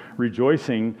council,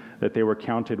 rejoicing that they were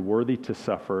counted worthy to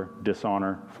suffer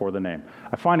dishonor for the name.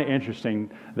 I find it interesting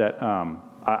that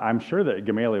I'm sure that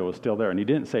Gamaliel was still there, and he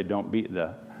didn't say don't beat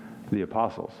the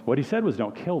apostles. What he said was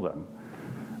don't kill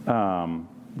them.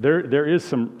 There is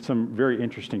some very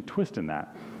interesting twist in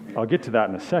that. I'll get to that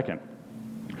in a second.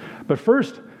 But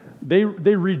first, they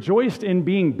rejoiced in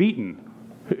being beaten.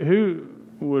 Who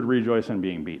would rejoice in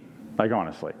being beaten? Like,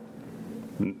 honestly.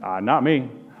 Not me.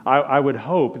 I would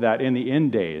hope that in the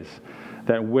end days,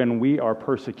 that when we are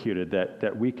persecuted,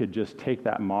 that we could just take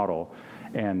that model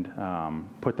and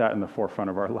put that in the forefront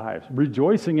of our lives.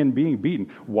 Rejoicing in being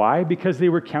beaten. Why? Because they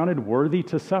were counted worthy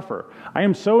to suffer. I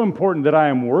am so important that I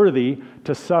am worthy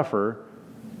to suffer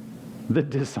the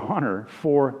dishonor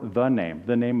for the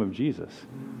name of Jesus.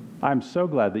 I'm so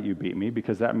glad that you beat me,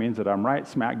 because that means that I'm right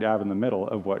smack dab in the middle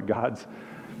of what God's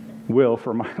will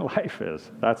for my life is.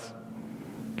 That's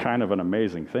kind of an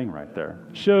amazing thing right there.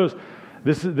 Shows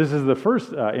this is the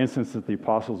first instance that the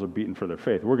apostles are beaten for their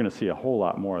faith. We're going to see a whole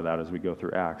lot more of that as we go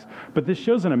through Acts. But this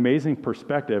shows an amazing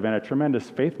perspective and a tremendous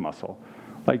faith muscle.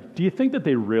 Like, do you think that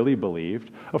they really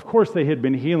believed? Of course, they had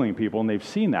been healing people, and they've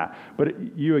seen that.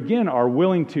 But you, again, are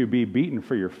willing to be beaten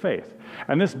for your faith.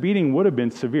 And this beating would have been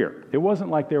severe. It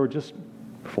wasn't like they were just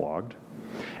flogged.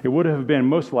 It would have been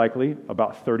most likely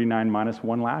about 39 minus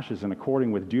 1 lashes, in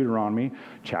according with Deuteronomy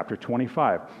chapter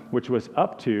 25, which was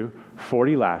up to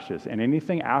 40 lashes. And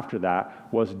anything after that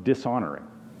was dishonoring.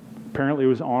 Apparently, it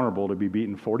was honorable to be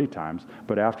beaten 40 times,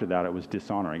 but after that, it was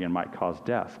dishonoring and might cause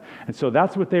death. And so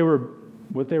that's what they were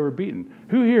beaten.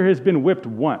 Who here has been whipped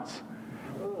once?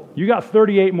 You got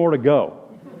 38 more to go.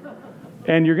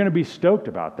 And you're going to be stoked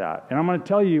about that. And I'm going to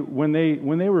tell you, when they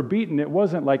were beaten, it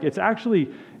wasn't like, it's actually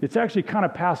kind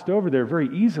of passed over there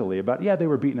very easily about, yeah, they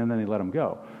were beaten and then they let them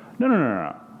go.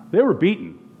 No. They were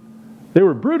beaten. They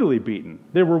were brutally beaten.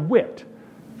 They were whipped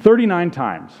 39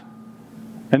 times.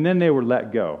 And then they were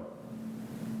let go.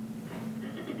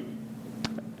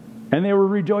 And they were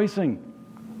rejoicing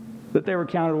that they were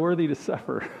counted worthy to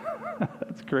suffer.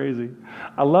 That's crazy.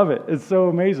 I love it. It's so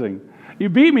amazing. You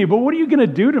beat me, but what are you going to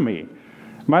do to me?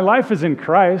 My life is in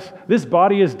Christ. This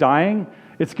body is dying.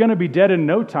 It's going to be dead in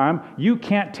no time. You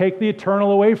can't take the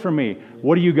eternal away from me.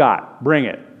 What do you got? Bring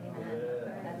it.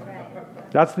 That's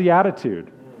right. That's the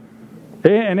attitude.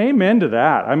 And amen to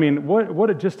that. I mean,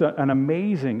 what just an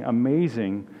amazing,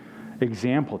 amazing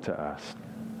example to us.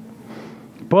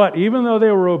 But even though they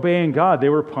were obeying God, they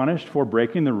were punished for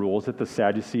breaking the rules that the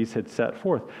Sadducees had set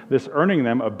forth, this earning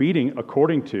them a beating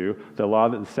according to the law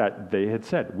that they had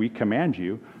said. We command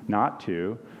you not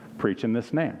to preach in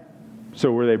this name.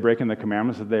 So were they breaking the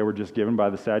commandments that they were just given by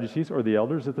the Sadducees or the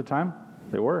elders at the time?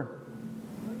 They were.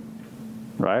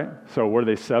 Right? So were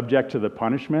they subject to the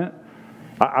punishment?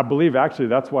 I believe actually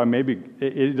that's why maybe,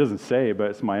 it doesn't say, but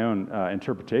it's my own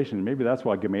interpretation. Maybe that's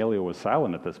why Gamaliel was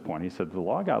silent at this point. He said, the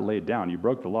law got laid down. You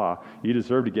broke the law. You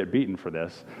deserve to get beaten for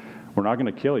this. We're not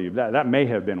going to kill you. That may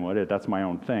have been that's my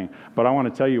own thing. But I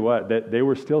want to tell you what, that they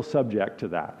were still subject to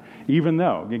that. Even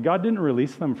though God didn't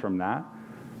release them from that.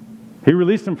 He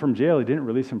released them from jail. He didn't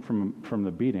release them from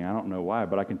the beating. I don't know why,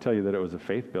 but I can tell you that it was a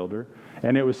faith builder.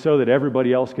 And it was so that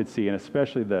everybody else could see, and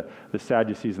especially the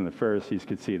Sadducees and the Pharisees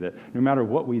could see that no matter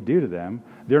what we do to them,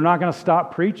 they're not going to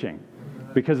stop preaching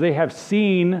because they have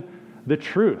seen the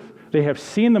truth. They have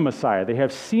seen the Messiah. They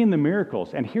have seen the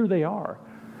miracles, and here they are.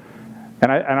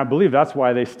 And I believe that's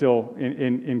why they still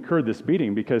incurred this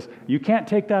beating, because you can't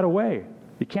take that away.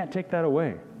 You can't take that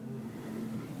away.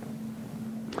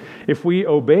 If we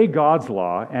obey God's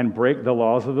law and break the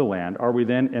laws of the land, are we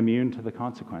then immune to the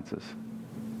consequences?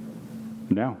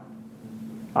 No.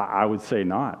 I would say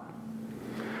not.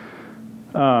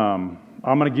 I'm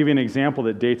going to give you an example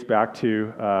that dates back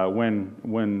to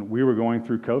when we were going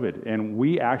through COVID. And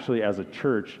we actually, as a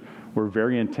church, were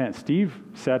very intense. Steve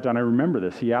sat down, I remember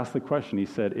this. He asked the question, he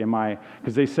said,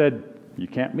 because they said, you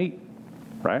can't meet,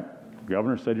 right? The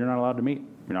governor said you're not allowed to meet.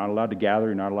 You're not allowed to gather.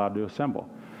 You're not allowed to assemble.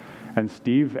 And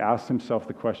Steve asked himself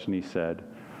the question, he said,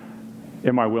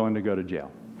 am I willing to go to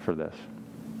jail for this?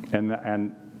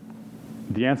 And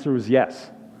the answer was yes.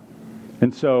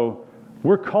 And so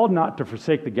we're called not to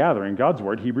forsake the gathering. God's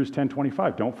word, Hebrews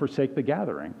 10:25, don't forsake the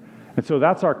gathering. And so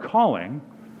that's our calling,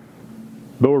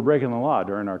 but we're breaking the law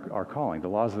during our calling, the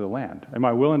laws of the land. Am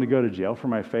I willing to go to jail for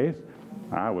my faith?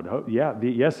 I would hope, yeah.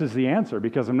 Yes is the answer,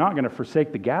 because I'm not going to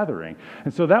forsake the gathering.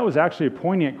 And so that was actually a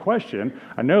poignant question.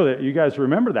 I know that you guys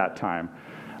remember that time.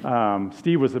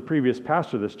 Steve was the previous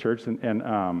pastor of this church and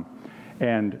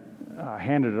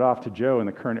handed it off to Joe and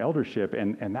the current eldership,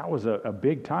 and that was a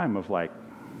big time of like,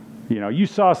 you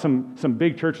saw some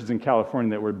big churches in California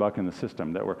that were bucking the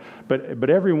system, but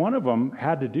every one of them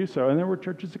had to do so, and there were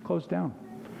churches that closed down.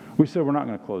 We said we're not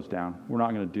going to close down. We're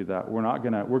not going to do that. We're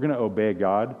going to obey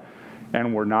God.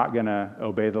 And we're not going to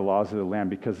obey the laws of the land,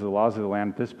 because the laws of the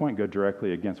land at this point go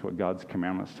directly against what God's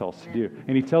commandments tell us to do.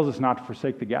 And he tells us not to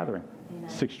forsake the gathering. Amen.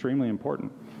 It's extremely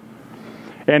important.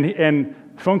 And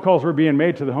phone calls were being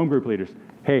made to the home group leaders.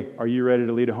 Hey, are you ready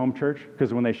to lead a home church?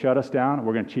 Because when they shut us down,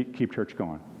 we're going to keep church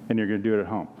going. And you're going to do it at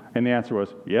home. And the answer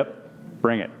was, yep,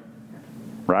 bring it.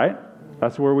 Right?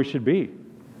 That's where we should be.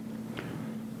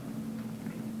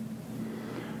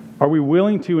 Are we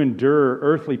willing to endure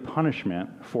earthly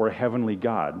punishment for a heavenly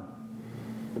God?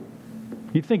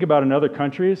 You think about in other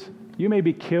countries, you may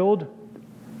be killed.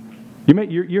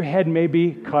 Your head may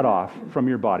be cut off from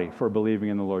your body for believing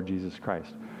in the Lord Jesus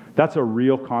Christ. That's a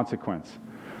real consequence.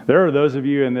 There are those of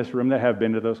you in this room that have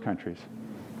been to those countries.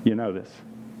 You know this.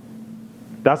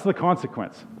 That's the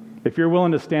consequence. If you're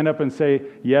willing to stand up and say,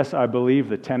 yes, I believe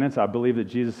the tenets, I believe that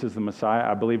Jesus is the Messiah,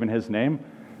 I believe in his name,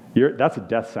 that's a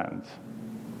death sentence.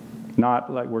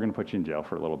 Not like we're going to put you in jail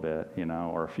for a little bit,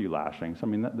 or a few lashings. I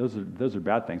mean, those are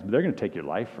bad things, but they're going to take your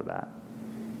life for that.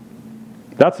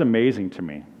 That's amazing to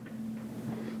me.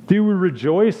 Do we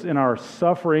rejoice in our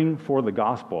suffering for the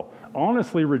gospel?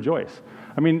 Honestly, rejoice.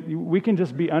 I mean, we can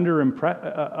just be under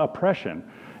oppression,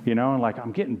 and like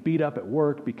I'm getting beat up at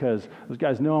work because those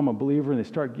guys know I'm a believer and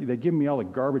they give me all the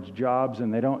garbage jobs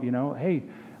and they don't, hey,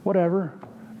 whatever,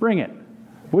 bring it.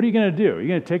 What are you going to do? Are you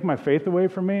going to take my faith away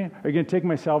from me? Are you going to take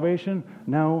my salvation?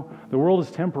 No, the world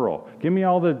is temporal. Give me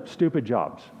all the stupid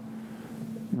jobs.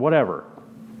 Whatever.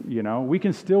 We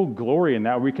can still glory in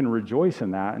that. We can rejoice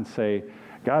in that and say,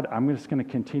 God, I'm just going to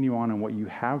continue on in what you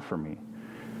have for me.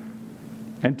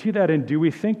 And to that end, do we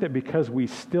think that because we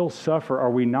still suffer, are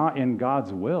we not in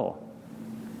God's will?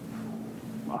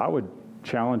 I would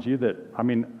challenge you that,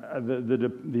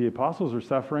 the apostles are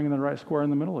suffering in the right square in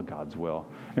the middle of God's will.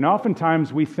 And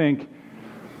oftentimes we think,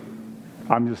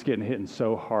 I'm just getting hit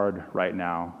so hard right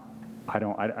now.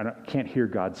 I can't hear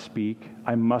God speak.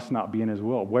 I must not be in his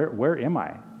will. Where am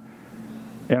I?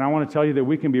 And I want to tell you that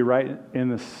we can be right in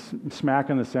the smack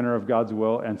in the center of God's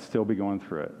will and still be going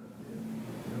through it.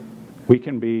 We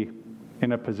can be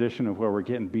in a position of where we're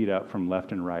getting beat up from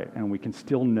left and right, and we can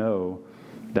still know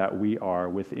that we are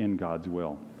within God's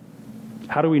will.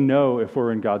 How do we know if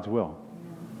we're in God's will?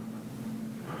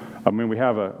 We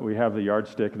have the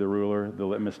yardstick, the ruler, the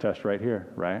litmus test right here,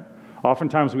 right?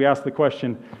 Oftentimes we ask the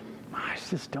question, I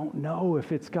just don't know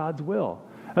if it's God's will.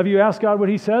 Have you asked God what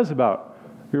he says about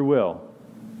your will?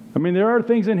 There are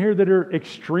things in here that are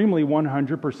extremely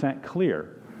 100%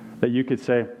 clear that you could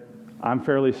say, I'm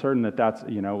fairly certain that's,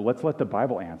 let's let the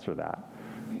Bible answer that.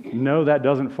 No, that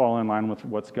doesn't fall in line with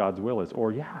what God's will is.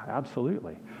 Or, yeah,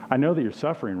 absolutely. I know that you're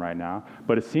suffering right now,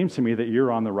 but it seems to me that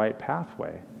you're on the right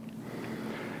pathway.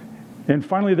 And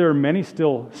finally, there are many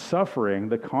still suffering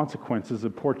the consequences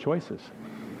of poor choices.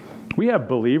 We have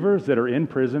believers that are in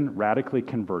prison radically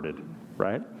converted,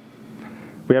 right?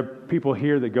 We have people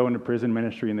here that go into prison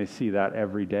ministry and they see that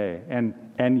every day.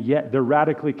 And yet they're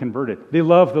radically converted. They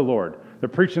love the Lord. They're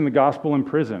preaching the gospel in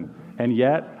prison. And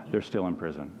yet they're still in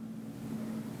prison.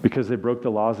 Because they broke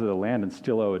the laws of the land and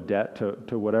still owe a debt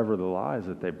to whatever the law is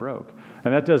that they broke.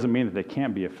 And that doesn't mean that they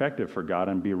can't be effective for God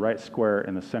and be right square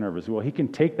in the center of his will. He can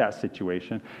take that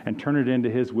situation and turn it into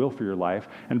his will for your life.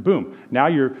 And boom, now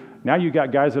you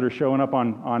got guys that are showing up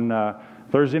on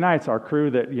Thursday nights, our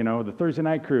crew the Thursday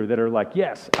night crew that are like,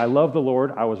 yes, I love the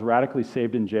Lord. I was radically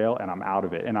saved in jail and I'm out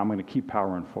of it and I'm going to keep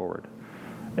powering forward.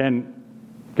 And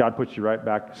God puts you right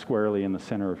back squarely in the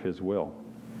center of his will.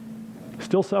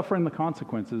 Still suffering the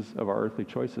consequences of our earthly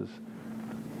choices.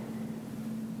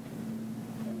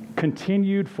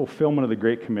 Continued fulfillment of the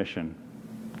Great Commission.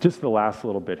 Just the last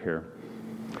little bit here.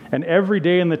 And every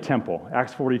day in the temple,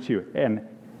 Acts 42, and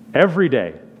every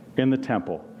day in the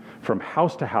temple, from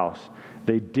house to house,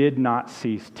 they did not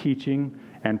cease teaching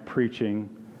and preaching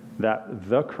that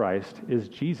the Christ is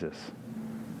Jesus.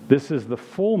 This is the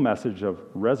full message of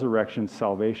resurrection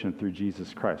salvation through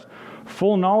Jesus Christ.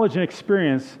 Full knowledge and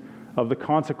experience of the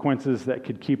consequences that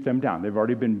could keep them down. They've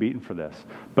already been beaten for this.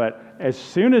 But as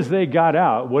soon as they got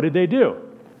out, what did they do?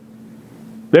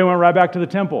 They went right back to the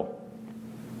temple.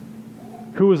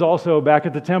 Who was also back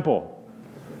at the temple?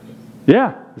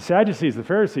 Yeah, the Sadducees, the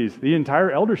Pharisees, the entire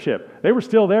eldership. They were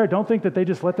still there. Don't think that they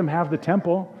just let them have the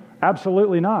temple.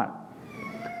 Absolutely not.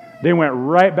 They went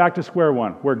right back to square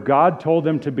one, where God told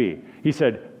them to be. He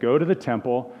said, go to the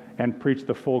temple and preach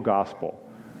the full gospel.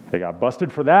 They got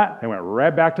busted for that. They went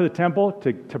right back to the temple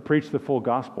to preach the full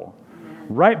gospel.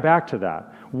 Right back to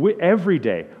that. Every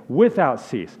day, without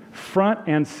cease, front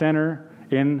and center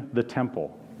in the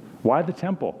temple. Why the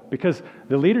temple? Because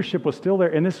the leadership was still there,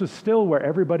 and this was still where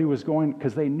everybody was going,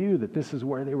 because they knew that this is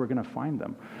where they were going to find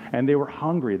them. And they were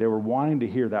hungry. They were wanting to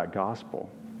hear that gospel.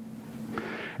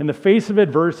 In the face of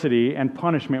adversity and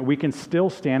punishment, we can still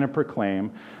stand and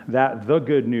proclaim that the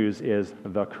good news is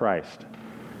the Christ.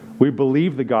 We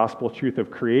believe the gospel truth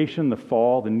of creation, the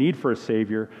fall, the need for a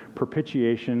Savior,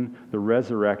 propitiation, the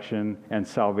resurrection, and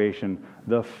salvation.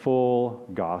 The full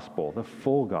gospel. The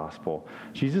full gospel.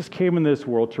 Jesus came in this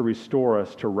world to restore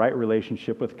us to right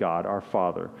relationship with God, our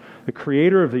Father, the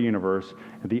creator of the universe,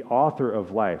 the author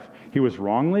of life. He was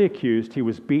wrongly accused. He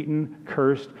was beaten,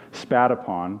 cursed, spat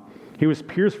upon. He was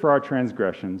pierced for our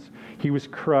transgressions. He was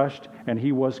crushed, and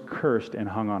he was cursed and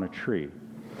hung on a tree.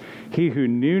 He who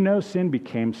knew no sin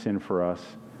became sin for us,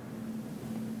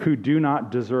 who do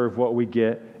not deserve what we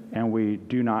get, and we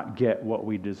do not get what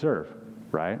we deserve,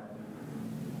 right?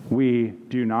 We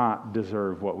do not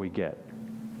deserve what we get.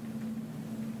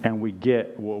 And we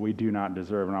get what we do not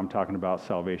deserve. And I'm talking about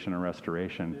salvation and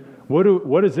restoration.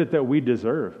 What is it that we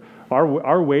deserve?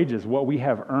 Our wages, what we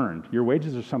have earned. Your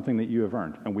wages are something that you have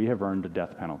earned. And we have earned a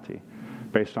death penalty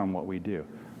based on what we do.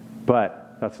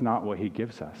 But that's not what he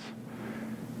gives us.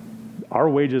 Our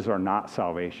wages are not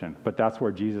salvation. But that's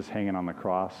where Jesus hanging on the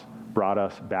cross brought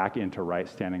us back into right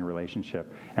standing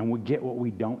relationship. And we get what we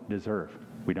don't deserve.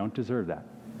 We don't deserve that.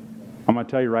 I'm going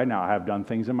to tell you right now, I have done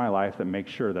things in my life that make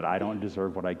sure that I don't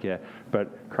deserve what I get,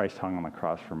 but Christ hung on the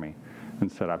cross for me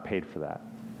and said I paid for that.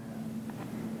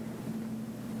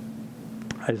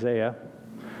 Isaiah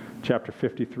chapter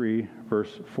 53,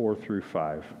 verse 4 through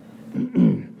 5.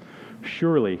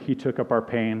 Surely he took up our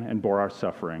pain and bore our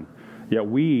suffering, yet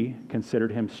we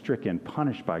considered him stricken,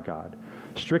 punished by God,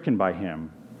 stricken by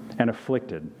him, and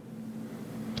afflicted.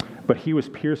 But he was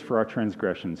pierced for our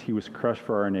transgressions. He was crushed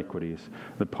for our iniquities.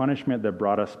 The punishment that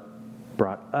brought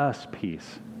us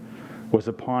peace was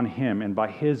upon him, and by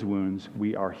his wounds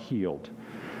we are healed.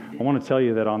 I want to tell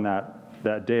you that on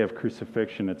that day of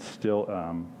crucifixion, it's still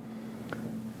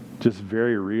just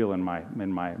very real in my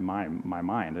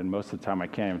mind. And most of the time I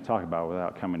can't even talk about it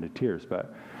without coming to tears.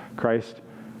 But Christ,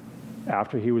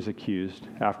 after he was accused,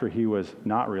 after he was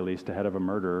not released ahead of a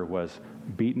murderer, was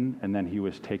beaten, and then he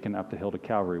was taken up the hill to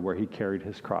Calvary, where he carried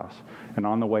his cross. And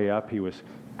on the way up, he was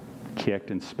kicked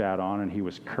and spat on, and he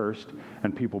was cursed,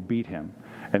 and people beat him.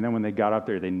 And then when they got up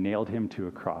there, they nailed him to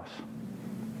a cross.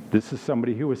 This is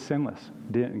somebody who was sinless.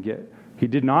 He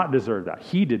did not deserve that.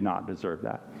 He did not deserve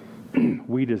that.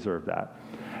 We deserve that.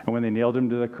 And when they nailed him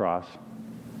to the cross,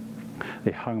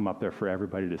 they hung him up there for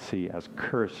everybody to see as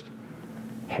cursed,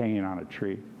 hanging on a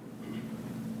tree.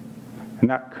 And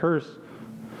that curse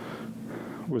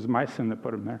was my sin that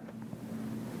put him there.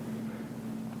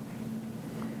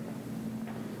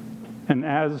 And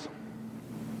as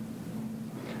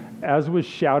was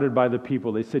shouted by the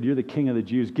people, they said, "You're the King of the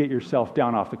Jews, get yourself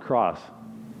down off the cross."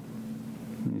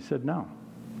 And he said, "No,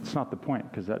 it's not the point,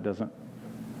 because that doesn't."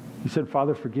 He said,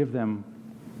 "Father, forgive them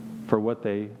for what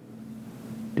they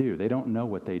do. They don't know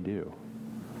what they do."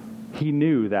 He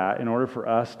knew that in order for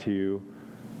us to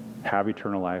have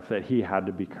eternal life, that he had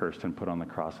to be cursed and put on the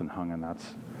cross and hung, and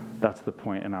that's the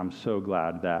point. And I'm so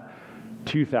glad that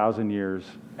 2,000 years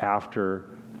after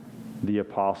the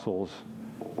apostles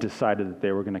decided that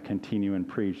they were going to continue and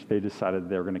preach, they decided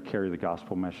they were going to carry the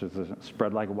gospel message and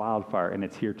spread like wildfire, and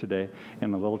it's here today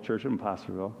in a little church in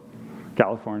Placerville,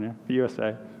 California,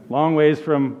 USA. Long ways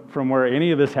from where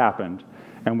any of this happened,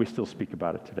 and we still speak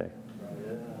about it today.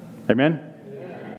 Amen?